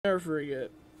Never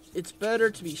forget. It's better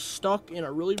to be stuck in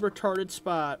a really retarded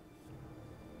spot.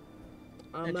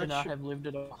 I'm not sure. Have lived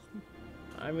it all.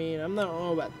 I mean, I'm not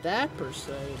know about that per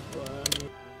se, but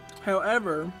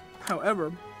however,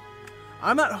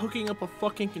 I'm not hooking up a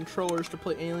fucking controllers to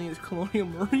play Aliens Colonial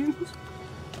Marines.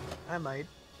 I might.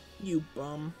 You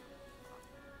bum.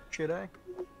 Should I?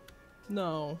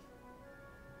 No.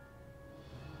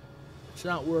 It's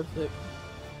not worth it.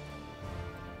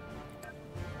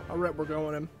 Alright, we're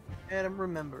going in. Adam,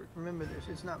 remember this.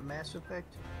 It's not Mass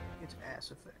Effect, it's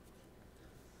Ass Effect.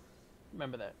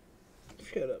 Remember that.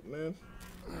 Shut up, man.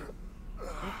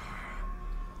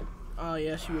 Oh,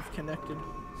 yes, you have connected.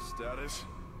 Status?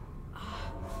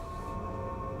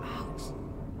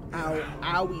 Ow,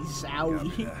 owie,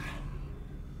 zowie.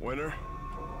 Winner?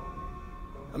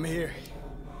 I'm here.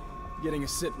 Getting a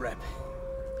sit rep.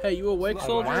 Hey, you awake,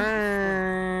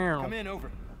 soldier? Come in,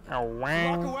 over.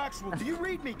 Sulaco Actual, do you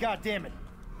read me, goddammit?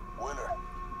 Winner,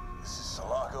 this is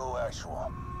Sulaco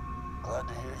Actual. Glad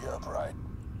to hear you upright.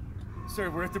 Sir,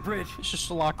 we're at the bridge. It's just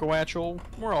Sulaco Actual.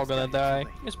 We're all gonna die.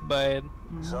 It's bad.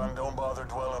 Son, don't bother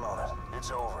dwelling on it. It's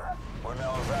over. We're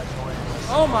now evacuating this.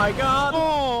 Oh my god!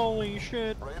 Holy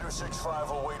shit. Raider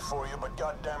 6-5 will wait for you, but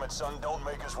goddammit, son, don't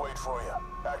make us wait for you.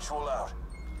 Actual out.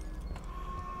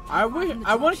 I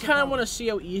kind of want to see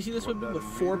how easy this would be with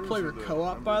 4-player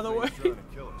co-op, by the way. Same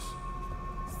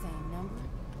number?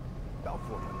 About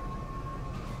 400.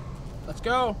 Let's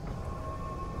go.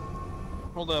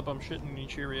 Hold up, I'm shitting you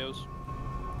Cheerios.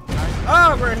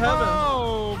 Oh, great heaven!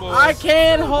 Oh, boy. I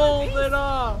can't hold it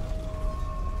off.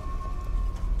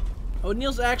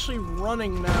 O'Neill's actually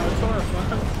running now. It's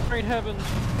horrifying. Great heavens.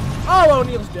 Oh,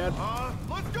 O'Neill's dead.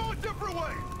 Let's go a different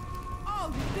way.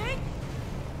 Oh, you think?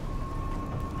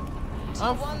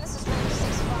 This is Raider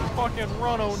 6-5. Fucking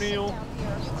run, O'Neill. Down here.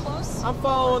 Are you close? I'm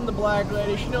following the black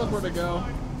lady. She knows where to go.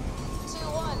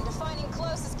 2-1. Defining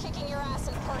close is kicking your ass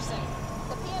in person.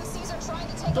 The PMCs are trying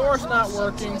to take Door's our not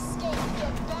drone ship working. to escape.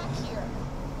 Get back here.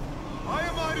 I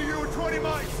am out of you in 20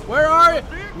 miles. Where are you?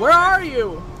 Where are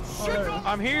you? Oh, there.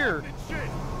 I'm here.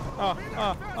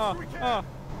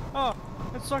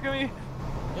 It's sucking me.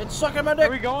 It's sucking my Are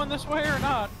dick. we going this way or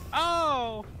not?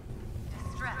 Oh!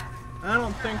 I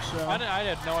don't think so. I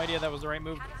had no idea that was the right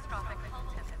move.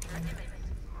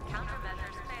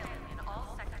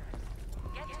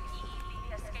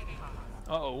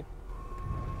 Uh-oh.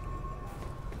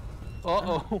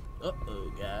 Uh-oh.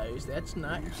 Uh-oh, guys. That's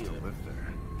not Used to good. live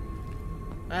there.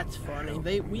 That's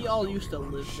funny. We all used to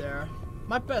live there.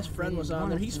 My best friend was on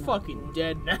there. He's fucking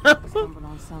dead now. Stumbled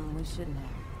on something we shouldn't have.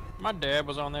 My dad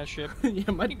was on that ship. Yeah,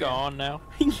 my He gone now.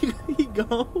 he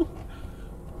gone.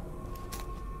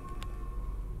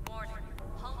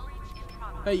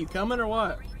 Hey, you coming or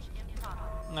what?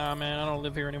 Nah, man, I don't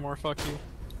live here anymore. Fuck you.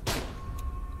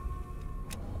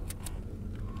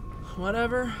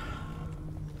 Whatever.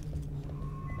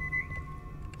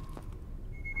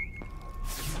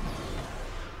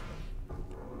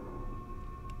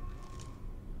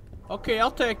 Okay,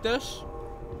 I'll take this.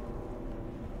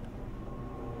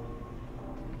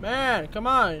 Man, come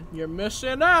on. You're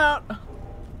missing out.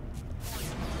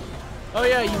 Oh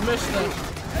yeah, you missed it.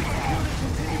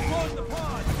 The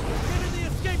pod. Get in the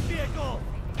escape vehicle.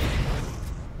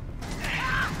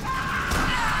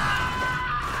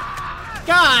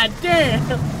 God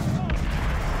damn!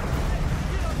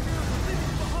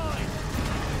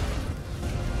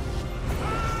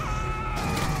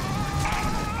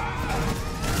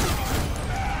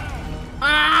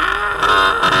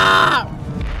 Ah!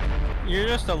 You're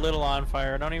just a little on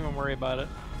fire. Don't even worry about it.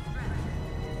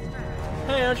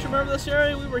 Hey, don't you remember this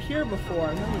area? We were here before,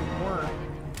 and then we weren't.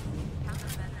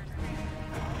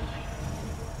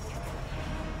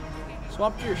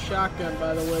 Swap to your shotgun,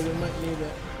 by the way. We might need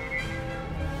it.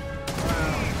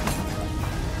 Wow.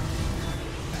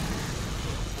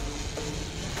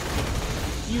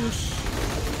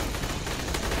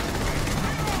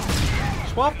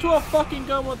 Swap to a fucking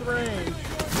gun with range.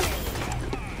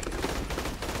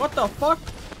 What the fuck?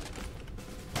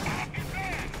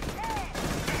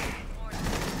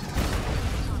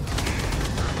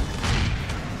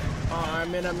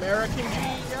 I'm an American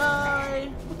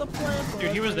GI with a plan for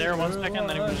Dude, he was there 1 second,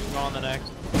 then he was just gone the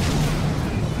next.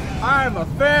 I have a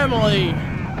family.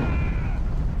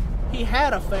 He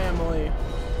had a family.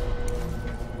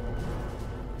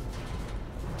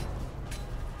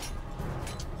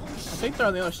 I think they're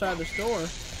on the other side of this door.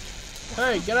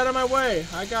 Hey, get out of my way.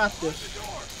 I got this.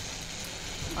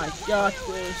 I got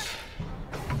this.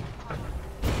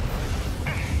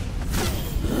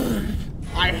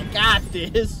 I got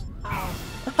this.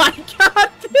 I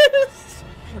got this.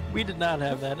 We did not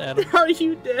have that, Adam. Are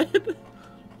you dead?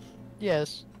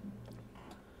 Yes.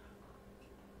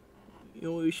 You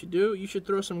know what you should do? You should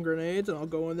throw some grenades and I'll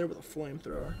go in there with a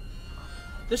flamethrower.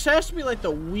 This has to be like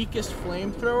the weakest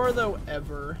flamethrower though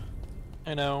ever.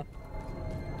 I know.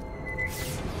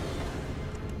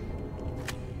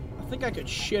 I think I could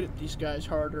shit at these guys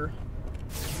harder.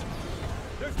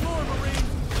 There's more Marines.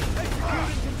 Execute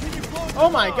and continue blowing. Oh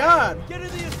my god! Get in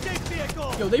the escape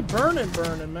vehicle. Yo, they burning,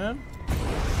 man.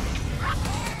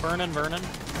 Burning.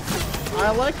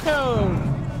 I like how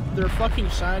their fucking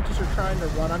scientists are trying to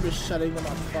run. I'm just setting them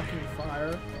on fucking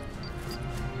fire.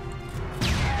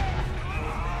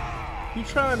 You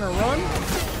trying to run?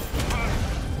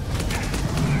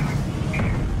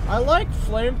 I like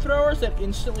flamethrowers that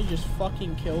instantly just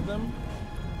fucking kill them.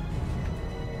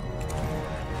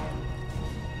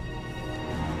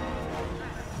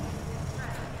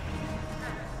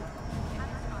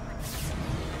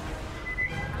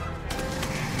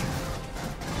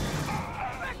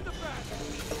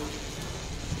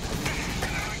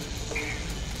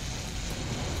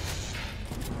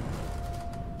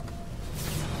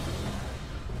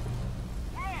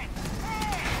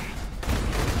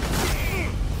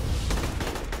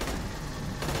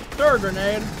 Throw a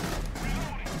grenade.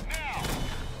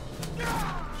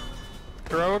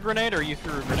 Throw a grenade or you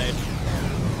threw a grenade?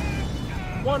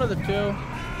 One of the two.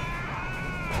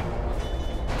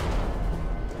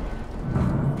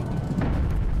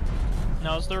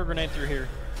 No, let's throw a grenade through here.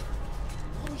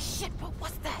 Holy shit, what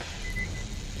was that?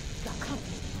 Got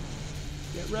company.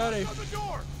 Get ready. Out the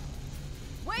door!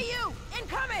 Where you?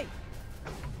 Incoming!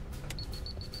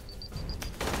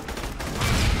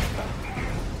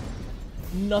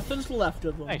 Nothing's left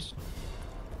of them. Nice.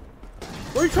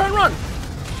 Where are you trying to run?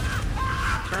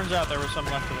 Turns out there was some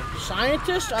left of him.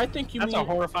 Scientist? I think you That's mean... a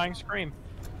horrifying scream.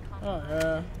 Oh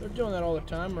yeah, they're doing that all the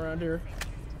time around here.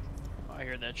 I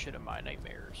hear that shit in my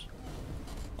nightmares.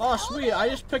 Oh sweet, I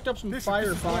just picked up some Bishop, fire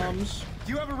this is Winter. bombs.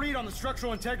 Do you have a read on the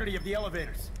structural integrity of the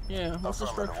elevators? Yeah, what's the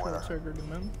Affirmative, structural Winter. integrity,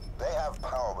 man? They have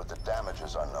power, but the damage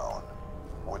is unknown.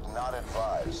 Would not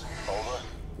advise. Over.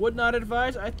 Would not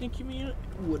advise? I think you mean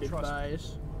would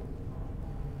advise.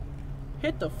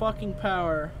 Hit the fucking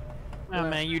power. Oh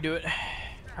man, you do it.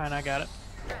 Fine, I got it.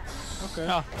 Okay.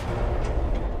 Oh.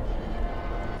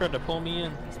 Tried to pull me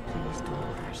in. Please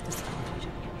don't crash this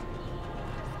elevator.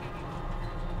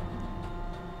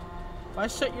 If I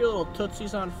set your little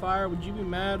tootsies on fire, would you be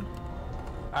mad?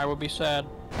 I would be sad.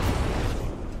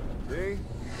 See?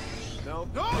 No.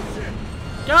 No shit!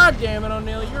 God damn it,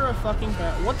 O'Neil, you're a fucking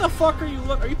bat. What the fuck are you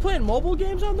Are you playing mobile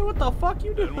games on there? What the fuck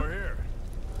you Then doing? we're here.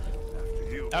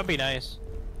 After you. That would be nice.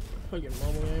 Fucking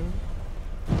mobile game.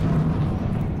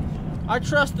 I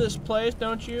trust this place,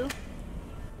 don't you?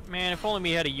 Man, if only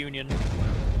we had a union.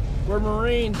 We're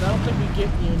Marines. I don't think we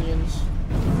get unions.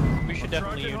 We should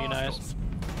definitely Attracting unionize. hostiles.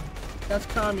 That's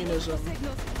communism.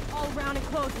 Signals all around and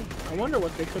closing. I wonder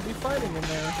what they could be fighting in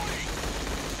there.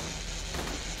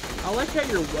 I like how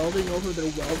you're welding over their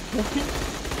weld point.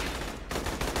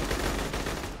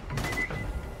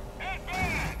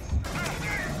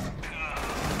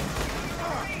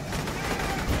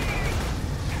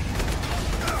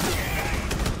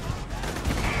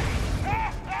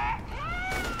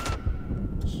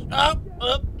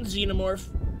 Up, xenomorph.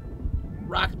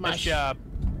 Rocked my Nice job.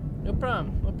 No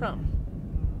problem, no problem.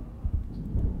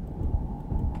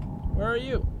 Where are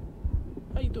you?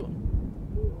 How you doing?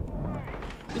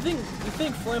 You think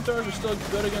flamethrowers are still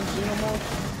good against xenomorphs?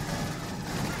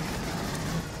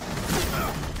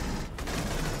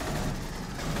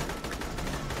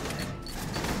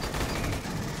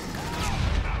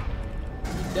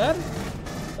 You dead?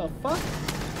 The fuck?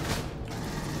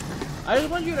 I just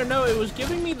want you to know it was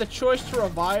giving me the choice to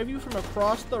revive you from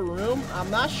across the room. I'm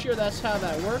not sure that's how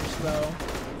that works though.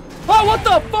 Oh, what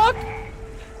the fuck?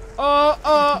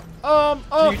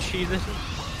 Did you cheat this?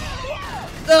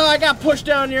 I got pushed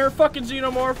down here. Fucking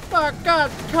xenomorph. Fuck,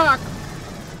 God, cock.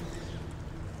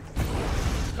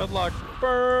 Good luck.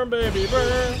 Burn, baby,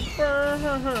 burn. Burn,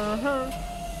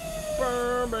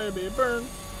 burn, baby, burn.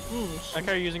 That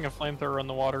guy using a flamethrower in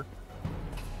the water.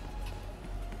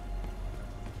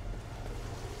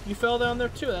 You fell down there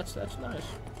too. That's nice.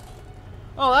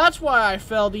 Oh, that's why I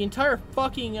fell. The entire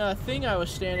fucking thing I was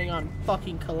standing on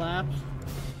fucking collapsed.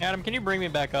 Adam, can you bring me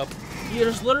back up? Yeah,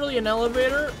 there's literally an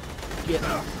elevator. Get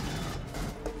up.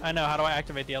 I know. How do I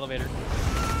activate the elevator?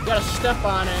 You gotta step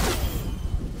on it.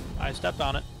 I stepped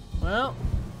on it. Well,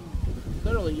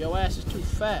 literally, your ass is too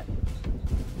fat.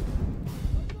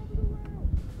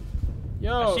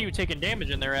 Yo, I see you taking damage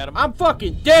in there, Adam. I'm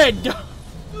fucking dead.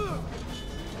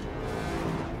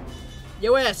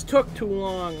 Your ass took too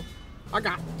long. I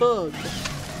got thugged.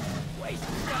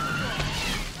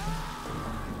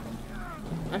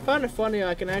 I find it funny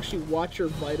I can actually watch your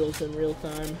vitals in real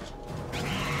time.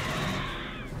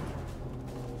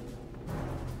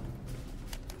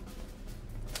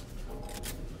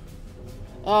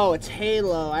 Oh, it's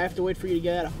Halo. I have to wait for you to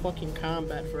get out of fucking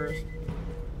combat first.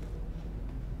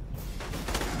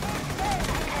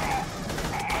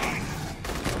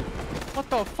 What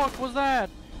the fuck was that?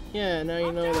 Yeah, now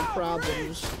you know the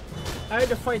problems. I had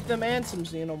to fight them and some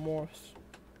xenomorphs.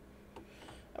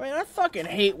 I mean, I fucking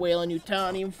hate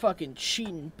Weyland-Yutani, you fucking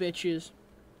cheating bitches.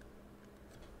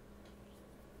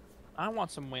 I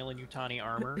want some Weyland-Yutani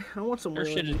armor. I want some Their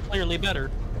shit is Weyland. clearly better.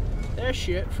 Their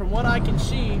shit, from what I can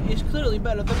see, is clearly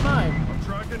better than mine. I'm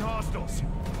tracking hostiles.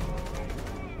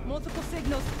 Multiple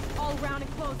signals, all around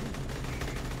and closing.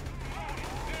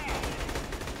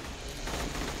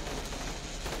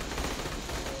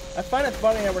 I find it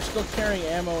funny that we're still carrying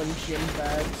ammo in gym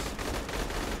bags.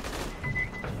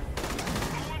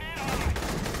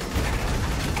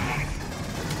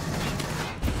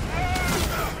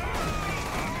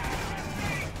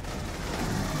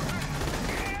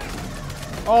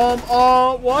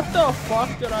 What the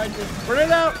fuck did I just put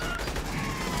it out?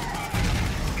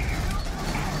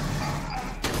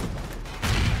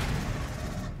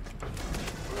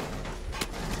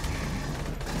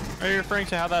 Are you referring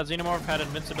to how that xenomorph had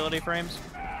invincibility frames?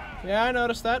 Yeah, I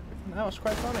noticed that. That was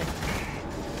quite funny.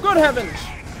 Good heavens!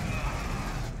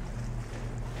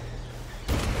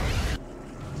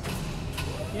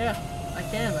 Yeah, I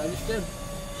can. I just did.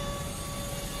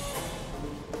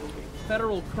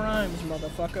 Federal crimes,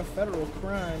 motherfucker. Federal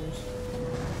crimes.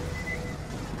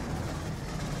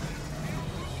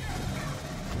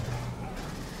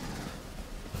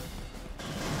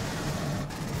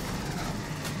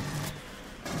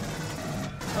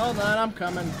 Hold on, I'm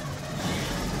coming.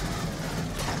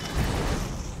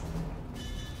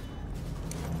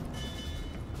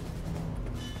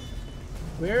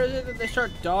 Where is it that they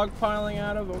start dogpiling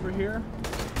out of? Over here?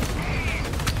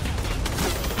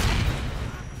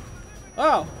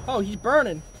 Oh, he's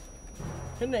burning.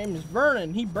 His name is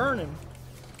Vernon. He burning.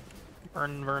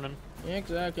 Burning Vernon. Yeah,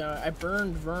 exactly. I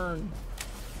burned Vern.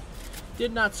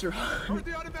 Did not survive. Heard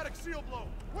the automatic seal blow.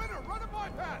 Winner, run a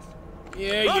bypass.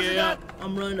 Yeah.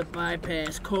 I'm running a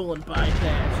bypass, colon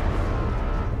bypass.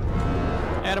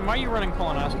 Adam, why are you running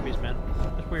colonoscopies, man?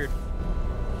 That's weird.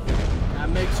 I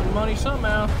make some money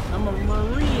somehow. I'm a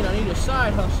Marine. I need a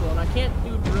side hustle, and I can't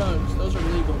do drugs. Those are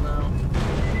legal now.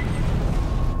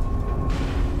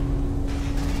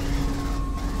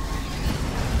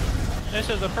 This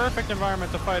is the perfect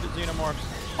environment to fight xenomorphs.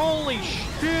 Holy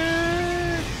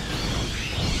shit!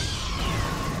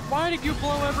 Why did you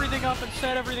blow everything up and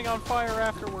set everything on fire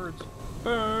afterwards?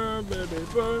 Burn, baby,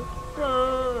 burn,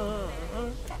 burn.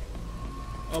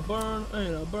 A burn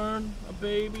and a burn. A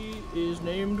baby is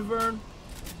named Vern.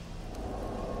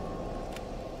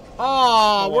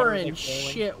 Oh, we're in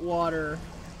shit water.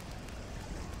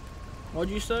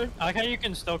 What'd you say? I like how you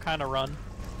can still kind of run.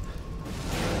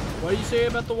 What do you say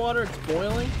about the water? It's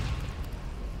boiling?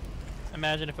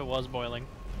 Imagine if it was boiling.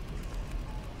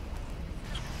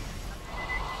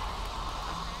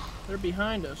 They're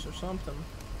behind us or something.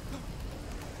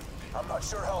 I'm not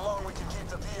sure how long we can keep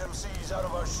the PMCs out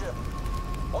of our ship.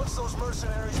 Once those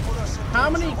mercenaries put us in...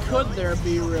 How many could there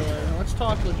be, really? Let's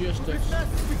talk logistics.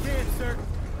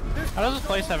 How does this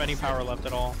place have any power left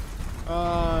at all?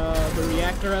 The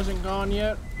reactor hasn't gone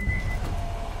yet.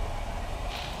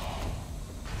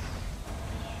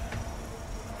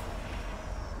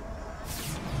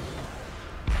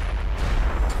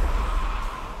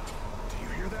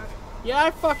 Yeah,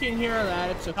 I fucking hear that.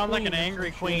 It's a Sounds like an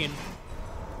angry queen.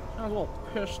 Sounds a little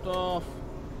pissed off.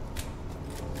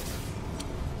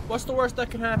 What's the worst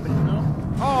that can happen, you know?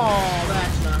 Oh,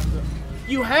 that's not good.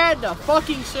 You had to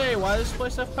fucking say, why does this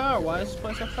place have power? Why does this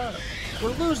place have power?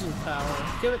 We're losing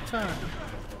power. Give it time.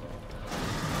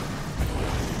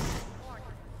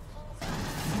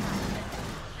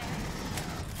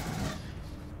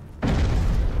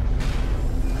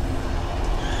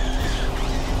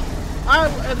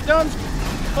 The guns,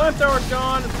 flamethrower's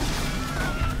gone.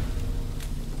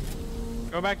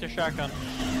 Go back to shotgun.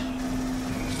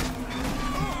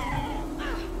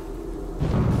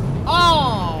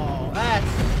 Oh,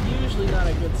 that's usually not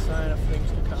a good sign of things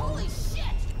to come. Holy shit!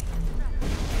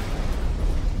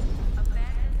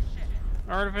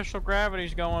 Artificial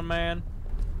gravity's going, man.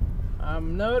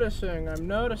 I'm noticing.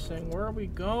 Where are we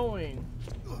going?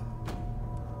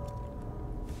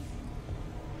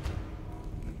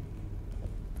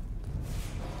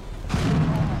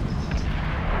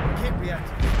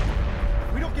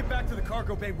 If we don't get back to the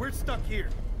cargo bay, we're stuck here.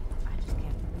 I just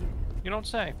can't believe it. You don't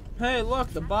say. Hey, look,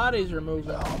 the bodies are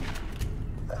moving. That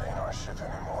ain't our ship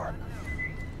anymore.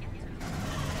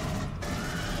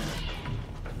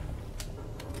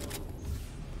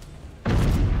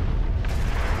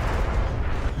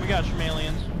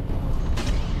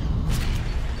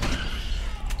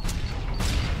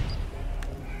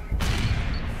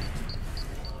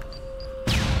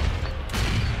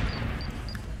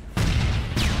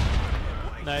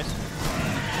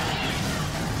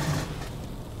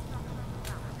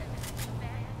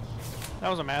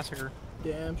 was a massacre.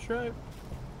 Damn straight.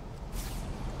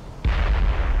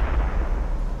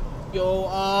 Yo,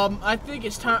 I think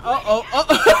it's time.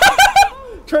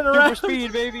 Turn around. Super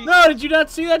speed, baby. No, did you not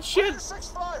see that shit?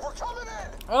 6-5, we're coming in.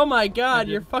 Oh my god,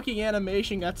 your fucking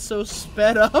animation got so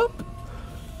sped up.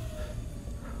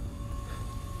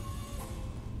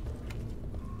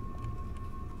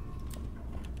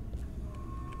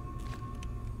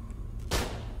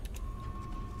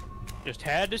 Just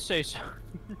had to say so.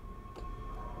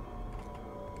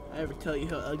 I ever tell you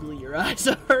how ugly your eyes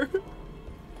are?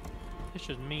 It's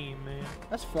just mean, man.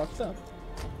 That's fucked up.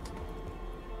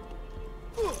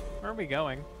 Where are we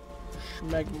going?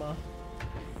 Schmegma.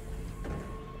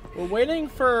 We're waiting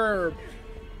for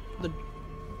the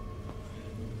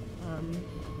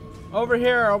over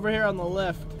here on the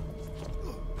left.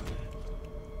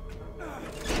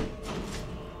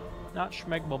 Not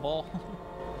Schmegma ball.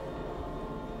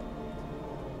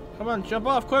 Come on, jump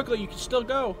off quickly. You can still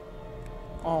go.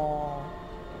 Aww.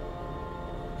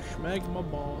 Schmegma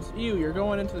balls. Ew, you're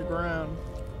going into the ground.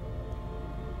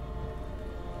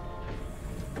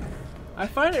 I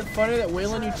find it funny that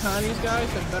Weyland Yutani's guys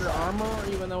have better armor,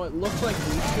 even though it looks like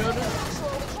we should. Actual,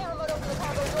 we can't remote open the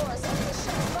cargo doors, and the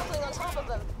ship is buckling on top of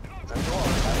them. The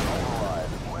doors have an override.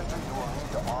 Winter, you will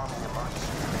need to arm the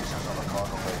emergency releases on the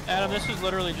cargo bay. Adam, this is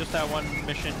literally just that one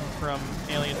mission from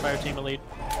Alien Fireteam Elite.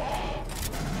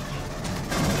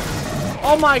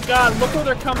 Oh my god, look where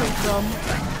they're coming from.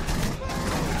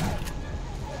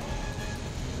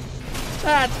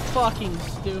 That's fucking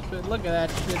stupid. Look at that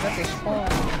shit. That's a spawn.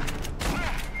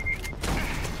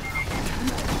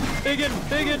 Biggin!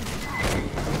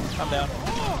 I'm down.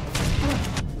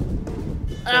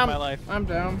 Save my life. I'm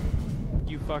down.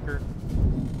 You fucker.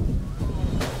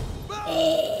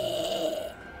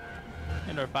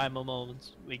 In our final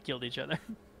moments, we killed each other.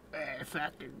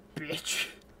 Fucking bitch.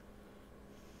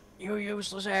 You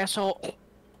useless asshole.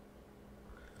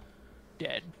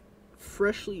 Dead.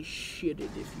 Freshly shitted,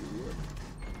 if you would.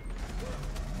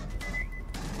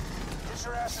 Get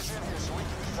your asses in here so we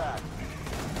can evac.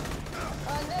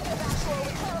 Negative, Actual.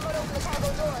 We can't remote open the cargo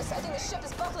doors. I think the ship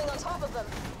is buckling on top of them.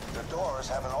 The doors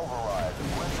have an override.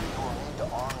 Winter, you will need to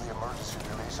arm the emergency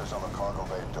releases on the cargo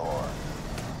bay door.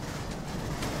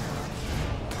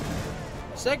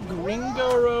 Is that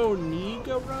Gringoro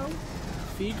Nigaro?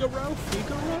 Figaro?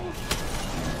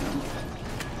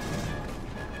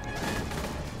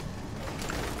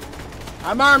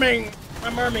 I'm arming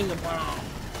the bomb.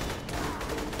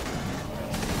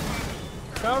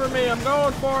 Cover me, I'm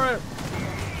going for it.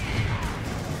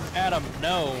 Adam,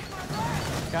 no.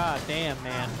 God damn,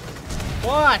 man.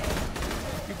 What?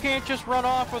 You can't just run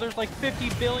off where there's like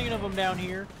 50 billion of them down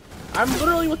here. I'm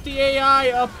literally with the AI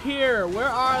up here. Where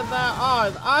are thou?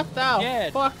 Oh, art thou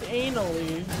Dead. fucked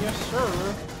anally? Yes, sir.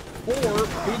 4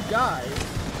 big guys.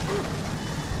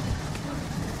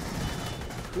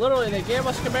 Literally, they gave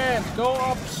us commands. Go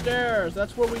upstairs.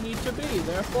 That's where we need to be.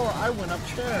 Therefore, I went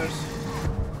upstairs.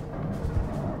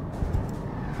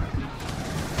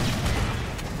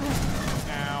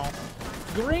 Ow.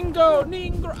 Gringo,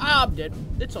 Ningro. Ah, I'm dead.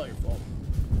 It's all your fault.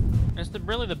 It's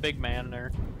really the big man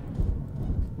there.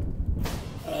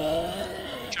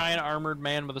 Giant armored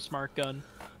man with a smart gun.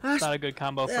 That's not a good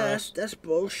combo for us. That's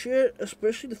bullshit.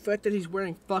 Especially the fact that he's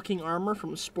wearing fucking armor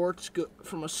from a sports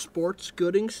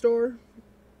gooding store.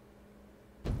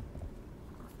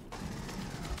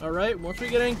 All right, once we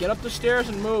get in, get up the stairs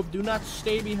and move. Do not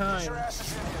stay behind. Get your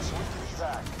asses in here so we can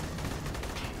evac.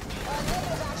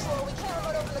 Negative, Actual. We can't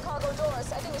remote open the cargo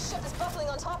doors. I think the ship is buckling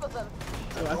on top of them.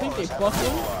 So I think they Doors have buckled. an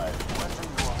override. Winter,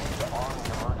 you will need to arm the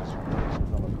emergency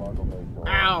releases on the cargo bay door.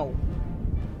 Ow.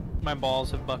 My balls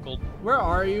have buckled. Where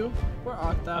are you? Where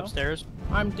art thou? Upstairs.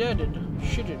 I'm deaded.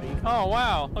 Shittity. Oh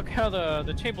wow, look how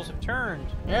the tables have turned.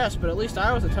 Yes, but at least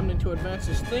I was attempting to advance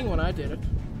this thing when I did it.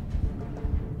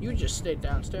 You just stayed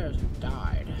downstairs and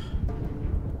died.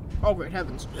 Oh, great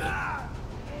heavens.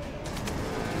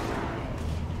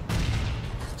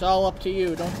 It's all up to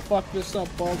you. Don't fuck this up,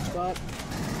 bald spot.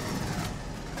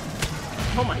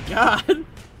 Oh my god.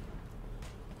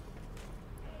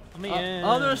 Let me in.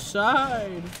 Other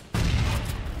side.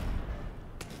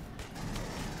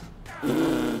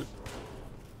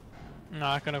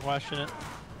 Not gonna question it.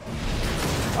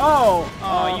 Oh.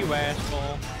 Oh, you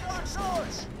asshole. You're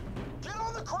George! Get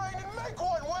on the crane and make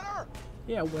one, Winter!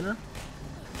 Yeah, winner.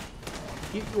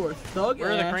 Get your thug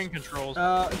Where are the ass. crane controls?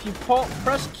 If you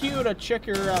press Q to check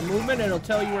your movement, it'll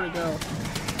tell you where to go.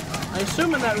 I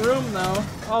assume in that room, though.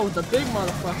 Oh, the big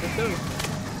motherfucker, too.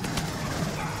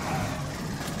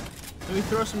 Let me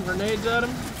throw some grenades at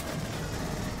him.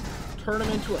 Turn him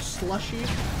into a slushie.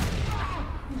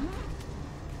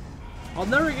 I'll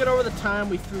never get over the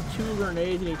time we threw 2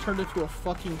 grenades and he turned into a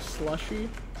fucking slushy.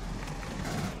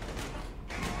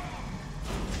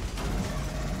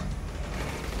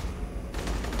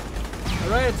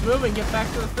 Alright, it's moving. Get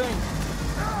back to the thing.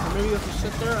 Or maybe you have to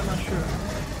sit there. I'm not sure.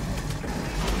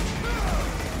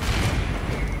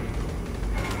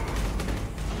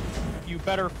 You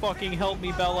better fucking help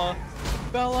me, Bella.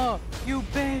 Bella, you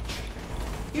bitch!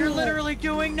 You're literally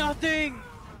doing nothing!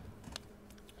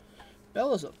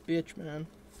 Bella's a bitch, man.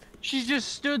 She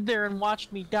just stood there and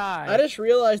watched me die. I just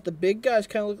realized the big guys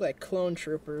kind of look like clone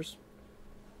troopers.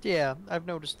 Yeah, I've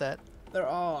noticed that. They're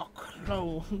all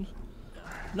clone.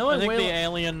 No, I think the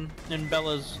alien in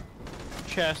Bella's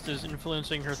chest is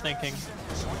influencing her thinking.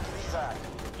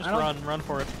 Just run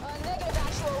for it. Negative,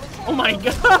 actual. We can't Oh my move.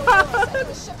 god!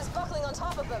 The ship is buckling on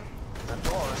top of them. The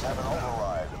doors have an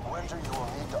override. Winter, you will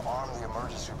need to arm the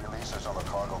emergency releases on the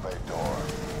cargo bay door.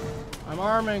 I'm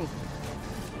arming.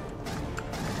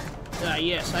 Ah,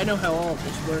 yes, I know how all of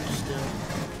this works still.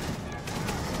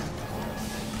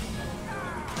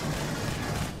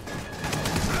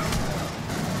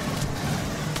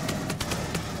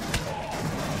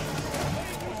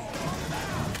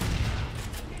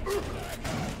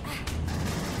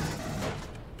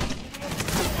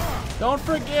 Don't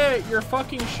forget, your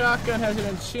fucking shotgun has an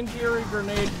incendiary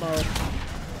grenade mode.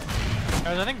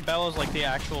 Guys, I think Bella's like the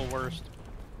actual worst.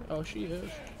 Oh, she is.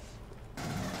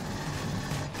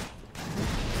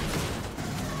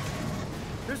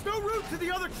 There's no route to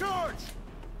the other charge!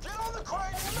 Get on the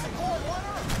crane and make one,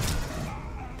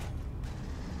 Winter!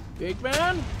 Big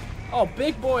man? Oh,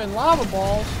 big boy and lava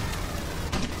balls.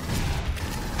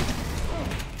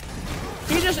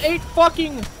 He just ate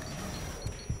fucking...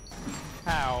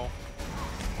 How?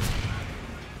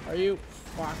 Are you...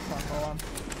 Fuck, hold on.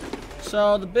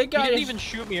 So, the big He guy didn't is... even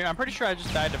shoot me. I'm pretty sure I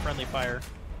just died to friendly fire.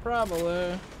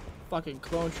 Probably. Fucking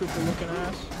clone trooper looking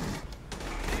ass.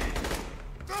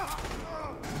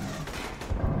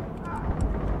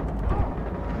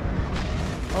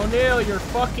 O'Neil, you're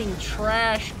fucking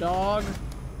trash, dog.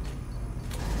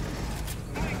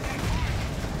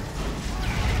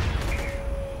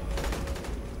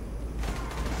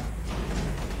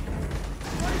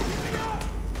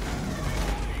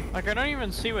 Like, I don't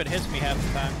even see what hits me half the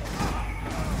time.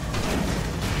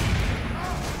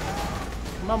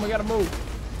 Come on, we gotta move.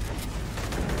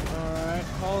 Alright,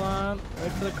 hold on.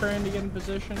 Wait for the crane to get in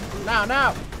position. Now,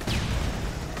 now!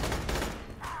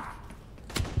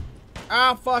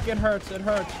 Ah, fuck, it hurts, it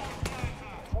hurts.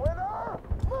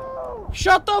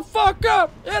 Shut the fuck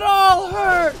up! It all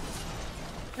hurt!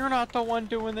 You're not the one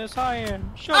doing this, I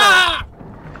am. Shut Ah!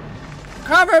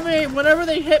 Cover me! Whenever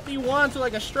they hit me once with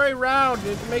like a stray round,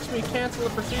 it makes me cancel the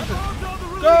procedure.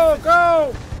 Go,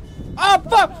 go! Oh,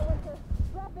 fuck!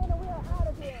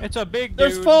 It's a big dude.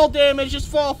 There's fall damage, just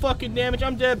fall fucking damage.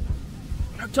 I'm dead.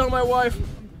 I'm telling my wife.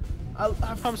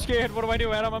 I'm scared. What do I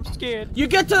do, Adam? I'm scared. You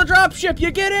get to the dropship. You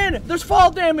get in. There's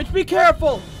fall damage. Be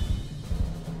careful.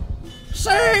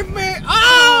 Save me.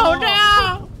 Oh,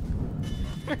 no.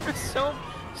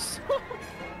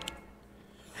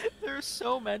 There's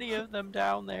so many of them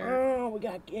down there. Oh, we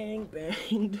got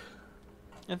gangbanged.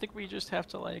 I think we just have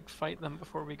to, like, fight them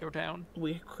before we go down.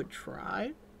 We could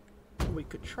try. We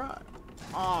could try.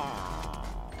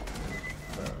 Oh.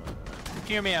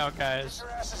 Hear me out, guys.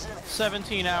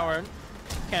 17-hour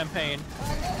campaign.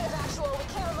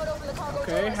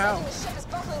 Okay, how?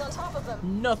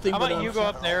 Nothing. How but about you go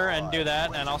up there and do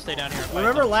that, and I'll stay down here and fight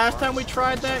Remember them. last time we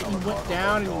tried that? You went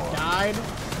down and you died.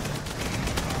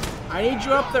 I need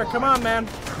you up there. Come on, man.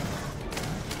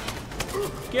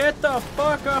 Get the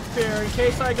fuck up here in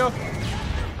case I go.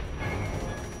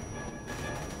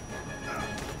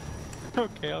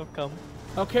 Okay, I'll come.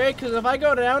 Okay, because if I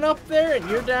go down up there and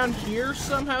you're down here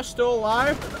somehow still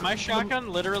alive. My shotgun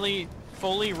literally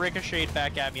fully ricocheted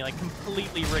back at me, like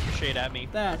completely ricocheted at me.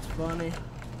 That's funny.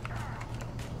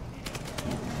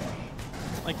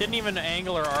 Like didn't even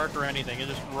angle or arc or anything, it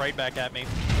just right back at me.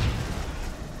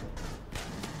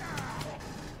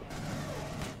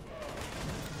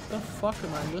 The fuck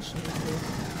am I listening to?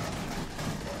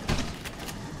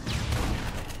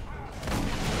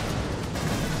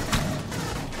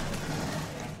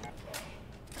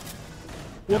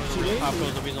 Whoopsie. Pop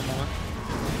goes a weasel more.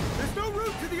 There's no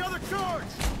route to the other charge!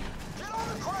 Get on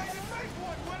the crane and make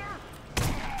one, Winter!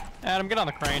 Adam, get on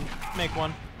the crane. Make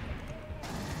one.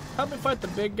 Help me fight the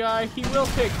big guy. He will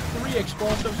take 3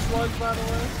 explosive slugs, by the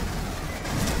way.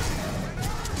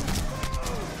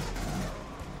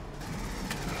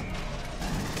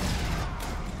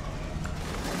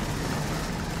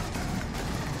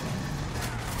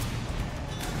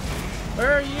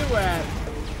 Where are you at?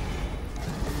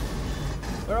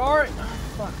 Where are you?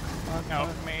 Help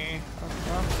me.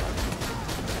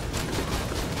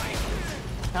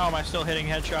 How am I still hitting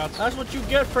headshots? That's what you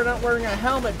get for not wearing a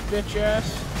helmet, bitch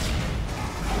ass.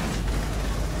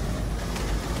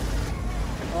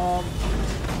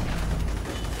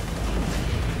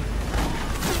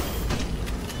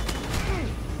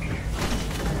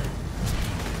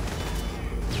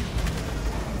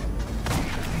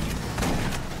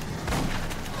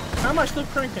 How am I still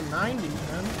cranking 90,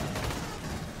 man?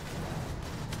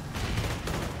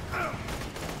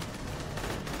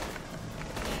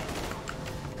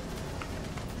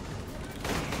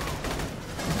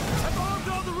 I bombed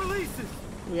all the releases!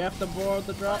 We have to board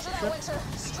the drop Roger that, ship.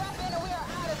 Winter. Strap in and we are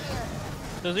out of here.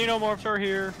 The xenomorphs are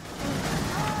here.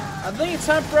 I think it's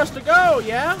time for us to go,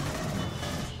 yeah?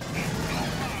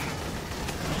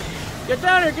 Get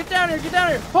down here, get down here, get down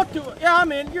here! Fuck you! Yeah,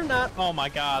 I'm in, you're not. Oh my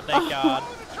god, thank god.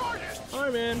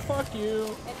 I'm in, fuck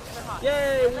you.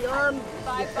 Yay, we armed.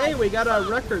 Hey, we got a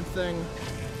record thing.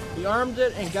 We armed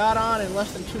it and got on in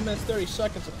less than 2 minutes 30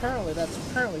 seconds. Apparently, that's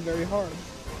very hard.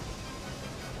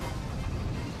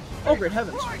 Oh, great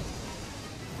heavens.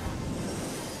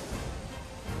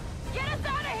 Get us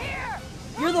out of here!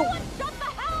 You're the. Shut the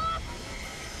hell up!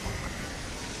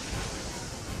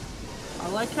 I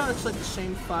like how it's like the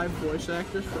same 5 voice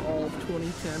actors for all of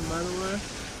 2010, by the way.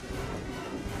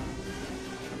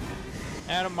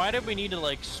 Adam, why did we need to,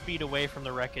 like, speed away from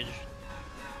the wreckage?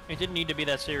 It didn't need to be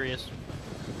that serious.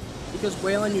 Because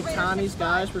Weyland Yutani's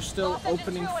guys were still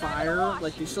opening fire,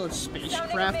 like they still had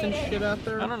spacecraft and shit out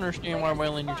there. I don't understand why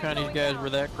Weyland Yutani's guys were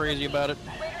that crazy about it.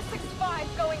 Raider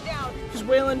 6-5 going down. Because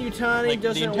Weyland Yutani Like, the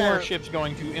doesn't entire want... ship's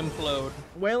going to implode.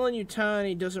 Weyland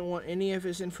Yutani doesn't want any of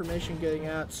his information getting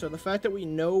out, so the fact that we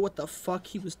know what the fuck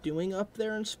he was doing up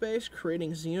there in space,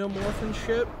 creating xenomorph and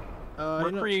shit...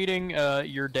 We're creating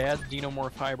your dad's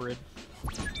xenomorph hybrid.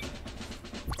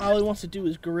 All he wants to do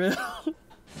is grill.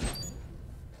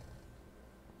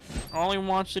 All he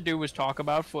wants to do is talk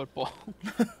about football.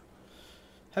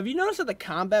 Have you noticed that the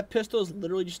combat pistol is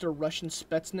literally just a Russian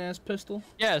Spetsnaz pistol?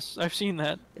 Yes, I've seen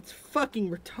that. It's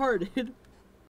fucking retarded.